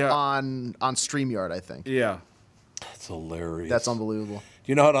yourself on StreamYard, I think. Yeah. That's hilarious. That's unbelievable.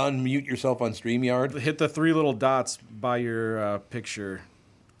 Do you know how to unmute yourself on StreamYard? Hit the 3 little dots by your picture.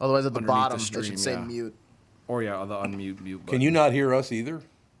 Otherwise, at the bottom, stream, it should say mute. Or, the unmute button. Can you not hear us either?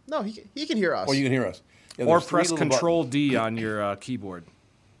 No, he can hear us. Oh, you can hear us. Yeah, or press Control-D on your keyboard.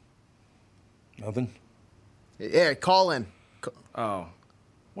 Nothing? Yeah, call in. Oh.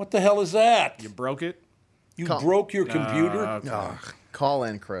 What the hell is that? You broke it? You broke your computer? Okay. Call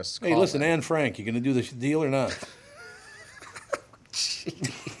in, Chris. Hey, listen, Anne Frank, you going to do this deal or not?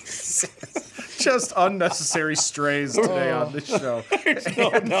 Just unnecessary strays today on this show.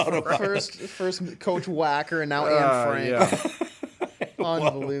 No doubt about it. First Coach Wacker and now Anne Frank. Yeah.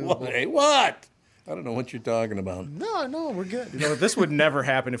 Unbelievable. Hey, what? I don't know what you're talking about. No, we're good. This would never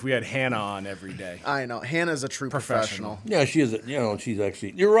happen if we had Hannah on every day. I know. Hannah's a true professional. Yeah, she is. She's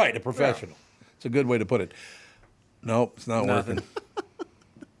actually. You're right, a professional. Yeah. It's a good way to put it. Nope, it's not working.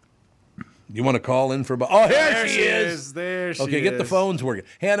 You want to call in for? Oh, there she is. There she is. Okay, get the phones working.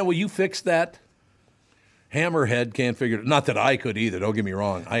 Hannah, will you fix that? Hammerhead can't figure it. Not that I could either. Don't get me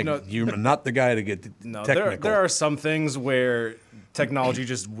wrong. You're not the guy to get technical. There are some things where technology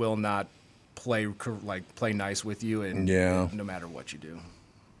just will not play nice with you, and no matter what you do.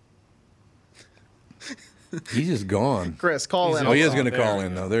 He's just gone. Chris, call in. Oh, he is going to call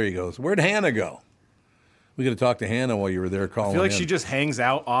in now. There he goes. Where'd Hannah go? We got to talk to Hannah while you were there calling. I feel like she just hangs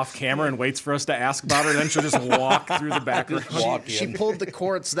out off camera and waits for us to ask about her, and then she'll just walk through the background. She pulled the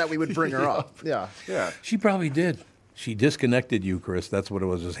cord so that we would bring her up. Yeah. She probably did. She disconnected you, Chris. That's what it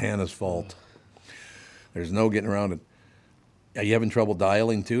was. It was Hannah's fault. There's no getting around it. Are you having trouble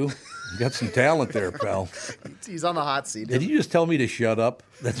dialing too? You got some talent there, pal. He's on the hot seat. Did you just tell me to shut up?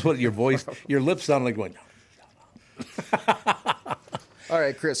 That's what your voice, your lips sounded like going. All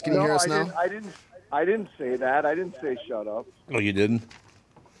right, Chris, can you hear us now? I didn't say that. I didn't say shut up. Oh, you didn't?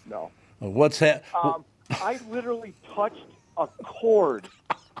 No. What's that? I literally touched a cord,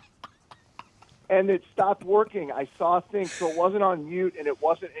 and it stopped working. I saw a thing, so it wasn't on mute, and it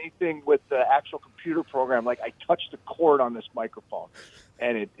wasn't anything with the actual computer program. Like, I touched the cord on this microphone,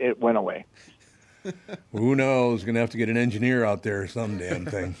 and it went away. Who knows? Going to have to get an engineer out there or some damn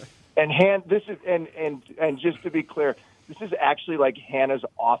thing. And this is and just to be clear, this is actually like Hannah's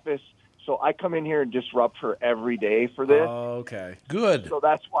office. So I come in here and disrupt her every day for this. Oh, okay. Good. So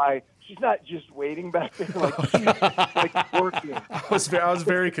that's why she's not just waiting back there like she's like working. I was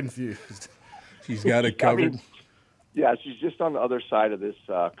very confused. She's got it covered. I mean, yeah, she's just on the other side of this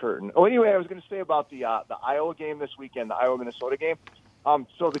curtain. Oh, anyway, I was going to say about the Iowa game this weekend, the Iowa-Minnesota game.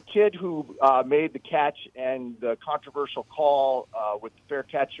 So the kid who made the catch and the controversial call with the fair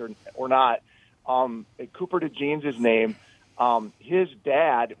catch or not, Cooper DeJean's his name. His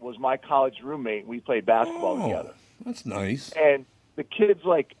dad was my college roommate. We played basketball together. That's nice. And the kid's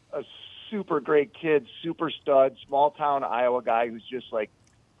like a super great kid, super stud, small town Iowa guy who's just like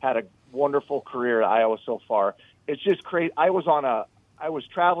had a wonderful career at Iowa so far. It's just crazy. I was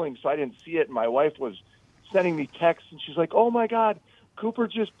traveling, so I didn't see it. And my wife was sending me texts, and she's like, "Oh my God, Cooper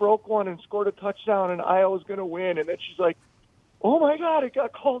just broke one and scored a touchdown, and Iowa's going to win." And then she's like, "Oh my God, it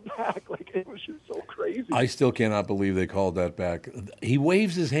got called back!" Like it was just so crazy. I still cannot believe they called that back. He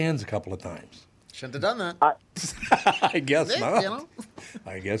waves his hands a couple of times. Shouldn't have done that. I guess not. You know?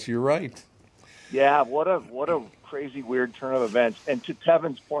 I guess you're right. Yeah, what a crazy weird turn of events. And to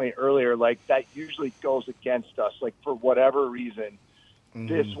Tevin's point earlier, like that usually goes against us. Like for whatever reason,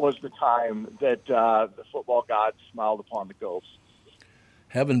 this was the time that the football gods smiled upon the Gophers.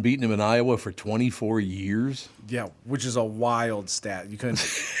 Haven't beaten him in Iowa for 24 years. Yeah, which is a wild stat. You couldn't.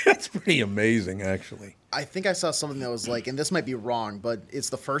 That's pretty amazing, actually. I think I saw something that was like, and this might be wrong, but it's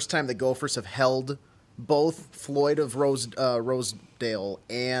the first time the Gophers have held both Floyd of Rosedale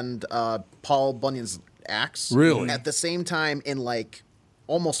and Paul Bunyan's axe at the same time in like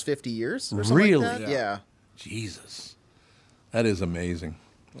almost 50 years or something like that. Yeah. Jesus. That is amazing.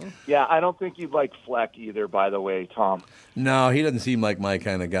 Yeah, I don't think you'd like Fleck either, by the way, Tom. No, he doesn't seem like my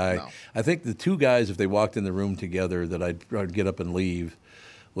kind of guy. No. I think the two guys, if they walked in the room together, that I'd get up and leave,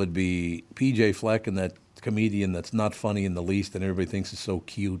 would be P.J. Fleck and that comedian that's not funny in the least, and everybody thinks is so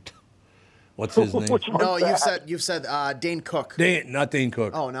cute. What's his name? No, you've said Dane Cook. Not Dane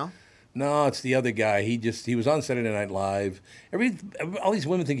Cook. Oh no. No, it's the other guy. He was on Saturday Night Live. All these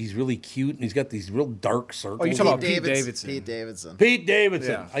women think he's really cute, and he's got these real dark circles. Oh, you're talking about Pete Davidson. Pete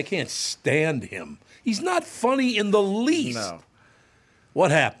Davidson. Yeah. I can't stand him. He's not funny in the least. No.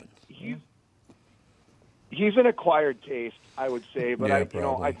 What happened? He's an acquired taste, I would say, but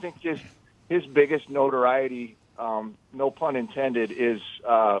Yeah, I think just his biggest notoriety, no pun intended, is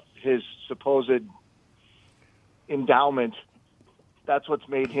his supposed endowment. That's what's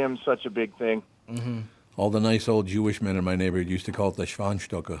made him such a big thing. Mm-hmm. All the nice old Jewish men in my neighborhood used to call it the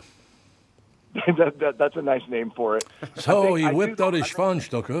Schwanzstocke. That's a nice name for it. So he whipped out his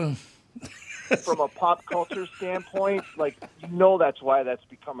Schwanzstocke. From a pop culture standpoint, that's why that's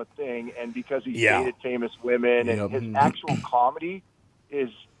become a thing, and because he's dated famous women, and his actual comedy is,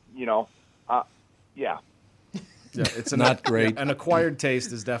 yeah. Yeah, it's not great. An acquired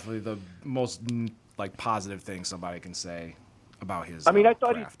taste is definitely the most positive thing somebody can say about his. I mean, I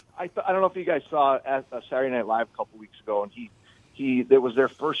thought craft. I don't know if you guys saw at Saturday Night Live a couple weeks ago, and it was their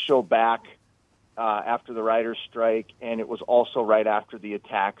first show back after the writers' strike, and it was also right after the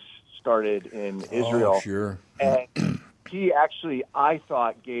attacks started in Israel. Oh, sure. And he actually, I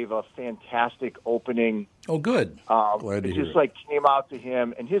thought, gave a fantastic opening. Oh, good. Glad to it hear just it. came out to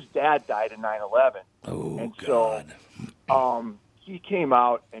him, and his dad died in 9/11. Oh, and God. So he came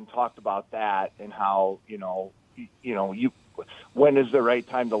out and talked about that and how, when is the right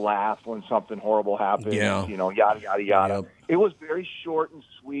time to laugh when something horrible happens, Yeah. Yada, yada, yada. Yep. It was very short and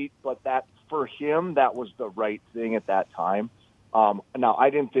sweet, but that for him, that was the right thing at that time. Now, I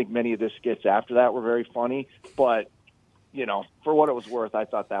didn't think many of the skits after that were very funny, but, for what it was worth, I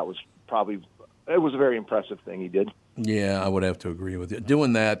thought that was it was a very impressive thing he did. Yeah, I would have to agree with you.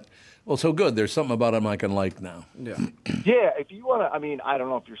 Doing that, well, so good. There's something about him I can like now. Yeah. Yeah, if you want to, I don't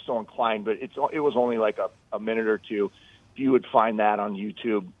know if you're so inclined, but it was only like a minute or two. If you would find that on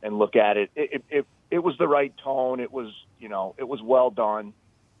YouTube and look at it, it was the right tone. It was, it was well done,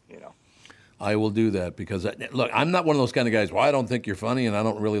 I will do that because, look, I'm not one of those kind of guys, well, I don't think you're funny and I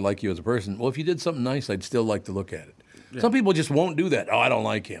don't really like you as a person. Well, if you did something nice, I'd still like to look at it. Yeah. Some people just won't do that. Oh, I don't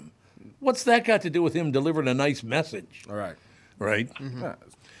like him. What's that got to do with him delivering a nice message? All right. Right? Mm-hmm. Yeah.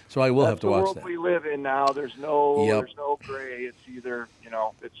 So I will have to watch that. that. That's the world we live in now. There's no gray. It's either,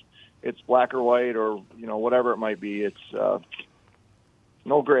 it's black or white or, whatever it might be. It's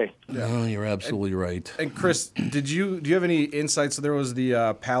no gray. Yeah. No, you're absolutely right. And Chris, do you have any insights? So there was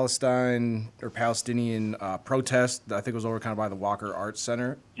the Palestinian protest. I think it was over kind of by the Walker Arts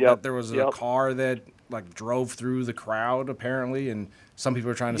Center. Yeah. There was a car that like drove through the crowd apparently, and some people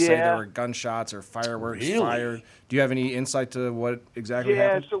are trying to say there were gunshots or fireworks fired. Do you have any insight to what exactly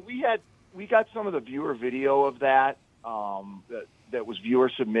happened? Yeah, so we got some of the viewer video of that that was viewer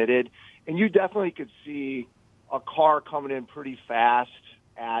submitted, and you definitely could see a car coming in pretty fast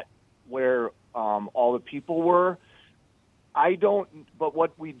at where all the people were. But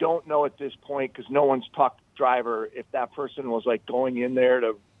what we don't know at this point, because no one's talked to the driver, if that person was like going in there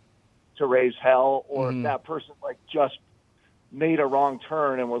to raise hell, or if that person like just made a wrong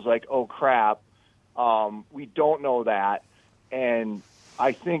turn and was like, oh crap. We don't know that. And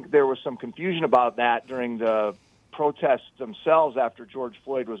I think there was some confusion about that during the protests themselves after George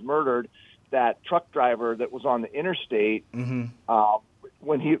Floyd was murdered. That truck driver that was on the interstate,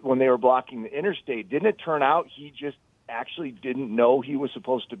 when they were blocking the interstate, didn't it turn out he just actually didn't know he was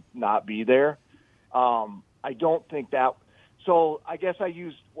supposed to not be there? I don't think that. So I guess I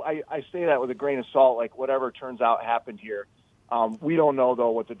say that with a grain of salt, like whatever turns out happened here. We don't know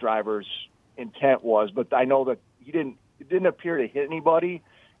though what the driver's intent was, but I know that it didn't appear to hit anybody,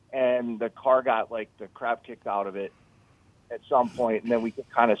 and the car got like the crap kicked out of it at some point, and then we could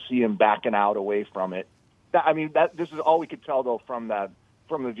kind of see him backing out away from it. This is all we could tell though from the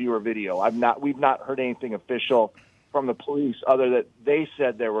viewer video. We've not heard anything official from the police other that they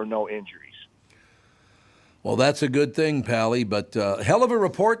said there were no injuries. Well, that's a good thing, Pally, but hell of a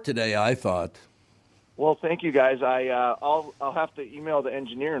report today, I thought. Well, thank you, guys. I'll have to email the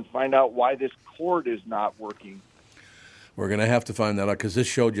engineer and find out why this cord is not working. We're going to have to find that out because this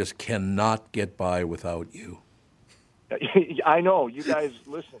show just cannot get by without you. I know. You guys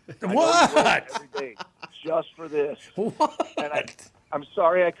listen. What? Every day just for this. What? And I'm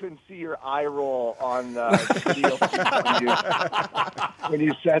sorry I couldn't see your eye roll on video when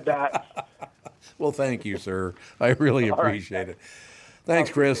you said that. Well, thank you, sir. I really appreciate it. Thanks,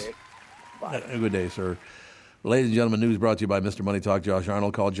 Chris. Bye. Good day, sir. Ladies and gentlemen, news brought to you by Mr. Money Talk, Josh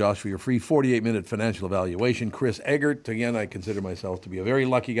Arnold. Call Josh for your free 48-minute financial evaluation. Chris Eggert, again, I consider myself to be a very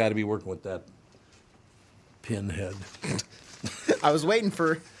lucky guy to be working with that pinhead. I was waiting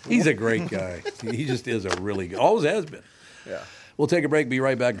for... He's a great guy. He just is a really good... Always has been. Yeah. We'll take a break, be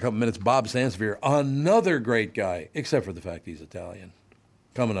right back in a couple minutes. Bob Sansevier, another great guy, except for the fact he's Italian.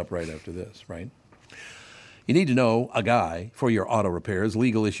 Coming up right after this, right? You need to know a guy for your auto repairs,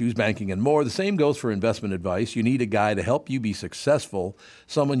 legal issues, banking, and more. The same goes for investment advice. You need a guy to help you be successful,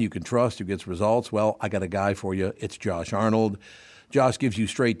 someone you can trust who gets results. Well, I got a guy for you. It's Josh Arnold. Josh gives you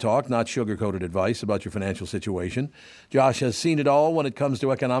straight talk, not sugar-coated advice about your financial situation. Josh has seen it all when it comes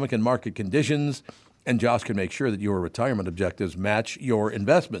to economic and market conditions, and Josh can make sure that your retirement objectives match your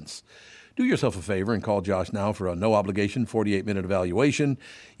investments. Do yourself a favor and call Josh now for a no-obligation 48-minute evaluation.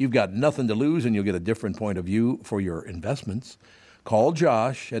 You've got nothing to lose, and you'll get a different point of view for your investments. Call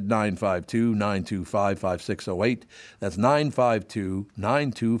Josh at 952-925-5608. That's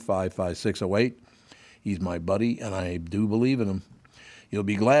 952-925-5608. He's my buddy, and I do believe in him. You'll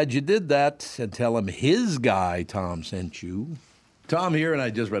be glad you did that, and tell him his guy, Tom, sent you. Tom here, and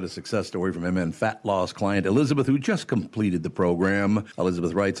I just read a success story from MN Fat Loss client Elizabeth, who just completed the program.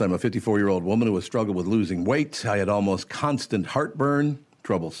 Elizabeth writes, I'm a 54-year-old woman who has struggled with losing weight. I had almost constant heartburn,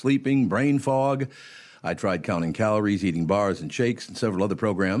 trouble sleeping, brain fog. I tried counting calories, eating bars and shakes, and several other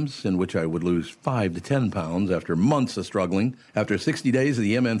programs in which I would lose 5 to 10 pounds after months of struggling. After 60 days of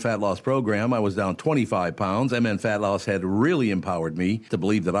the MN Fat Loss program, I was down 25 pounds. MN Fat Loss had really empowered me to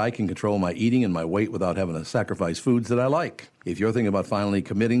believe that I can control my eating and my weight without having to sacrifice foods that I like. If you're thinking about finally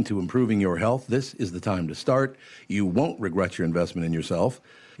committing to improving your health, this is the time to start. You won't regret your investment in yourself.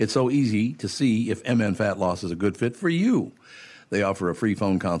 It's so easy to see if MN Fat Loss is a good fit for you. They offer a free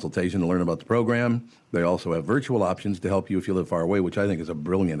phone consultation to learn about the program. They also have virtual options to help you if you live far away, which I think is a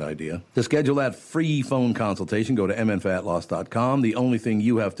brilliant idea. To schedule that free phone consultation, go to mnfatloss.com. The only thing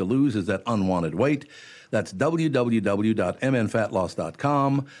you have to lose is that unwanted weight. That's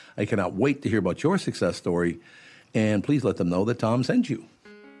www.mnfatloss.com. I cannot wait to hear about your success story, and please let them know that Tom sent you.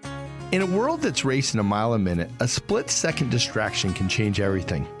 In a world that's racing a mile a minute, a split-second distraction can change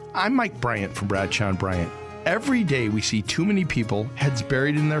everything. I'm Mike Bryant from Bradshaw & Bryant. Every day we see too many people, heads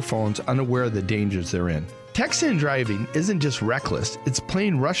buried in their phones, unaware of the dangers they're in. Texting and driving isn't just reckless, it's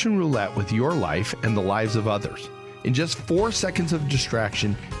playing Russian roulette with your life and the lives of others. In just 4 seconds of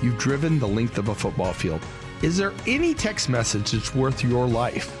distraction, you've driven the length of a football field. Is there any text message that's worth your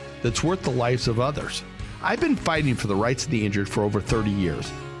life, that's worth the lives of others? I've been fighting for the rights of the injured for over 30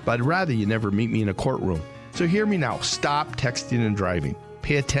 years, but I'd rather you never meet me in a courtroom. So hear me now, stop texting and driving.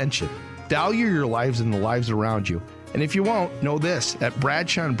 Pay attention. Value your lives and the lives around you. And if you won't, know this. At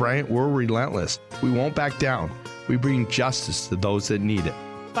Bradshaw & Bryant, we're relentless. We won't back down. We bring justice to those that need it.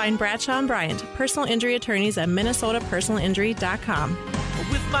 Find Bradshaw and Bryant, personal injury attorneys at minnesotapersonalinjury.com.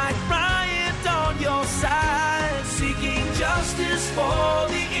 With Mike Bryant on your side, seeking justice for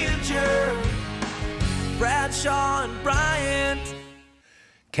the injured. Bradshaw and Bryant.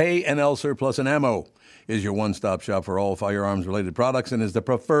 K&L Surplus and Ammo is your one-stop shop for all firearms-related products and is the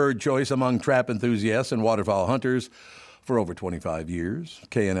preferred choice among trap enthusiasts and waterfowl hunters for over 25 years.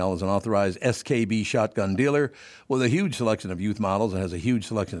 K&L is an authorized SKB shotgun dealer with a huge selection of youth models and has a huge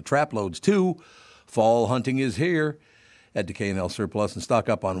selection of trap loads, too. Fall hunting is here. Head to K&L Surplus and stock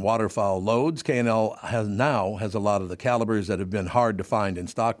up on waterfowl loads. K&L has a lot of the calibers that have been hard to find in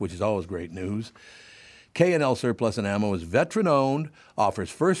stock, which is always great news. K&L Surplus and Ammo is veteran-owned, offers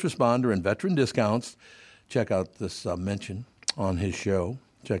first responder and veteran discounts. Check out this mention on his show.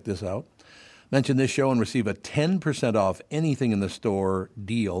 Check this out. Mention this show and receive a 10% off anything in the store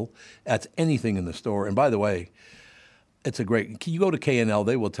deal. That's anything in the store. And by the way, it's a great, you go to K&L,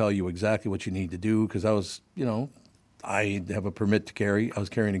 they will tell you exactly what you need to do because I have a permit to carry. I was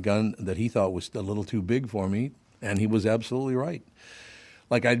carrying a gun that he thought was a little too big for me, and he was absolutely right.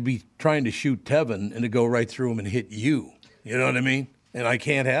 Like I'd be trying to shoot Tevin and to go right through him and hit you. You know what I mean? And I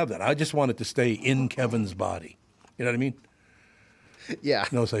can't have that. I just want it to stay in Kevin's body. You know what I mean? Yeah.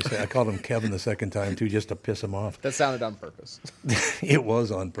 Notice I called him Kevin the second time, too, just to piss him off. That sounded on purpose. It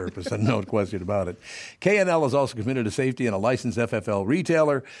was on purpose, no question about it. K&L is also committed to safety and a licensed FFL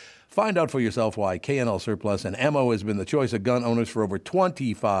retailer. Find out for yourself why K&L Surplus and Ammo has been the choice of gun owners for over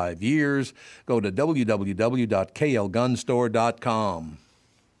 25 years. Go to www.klgunstore.com.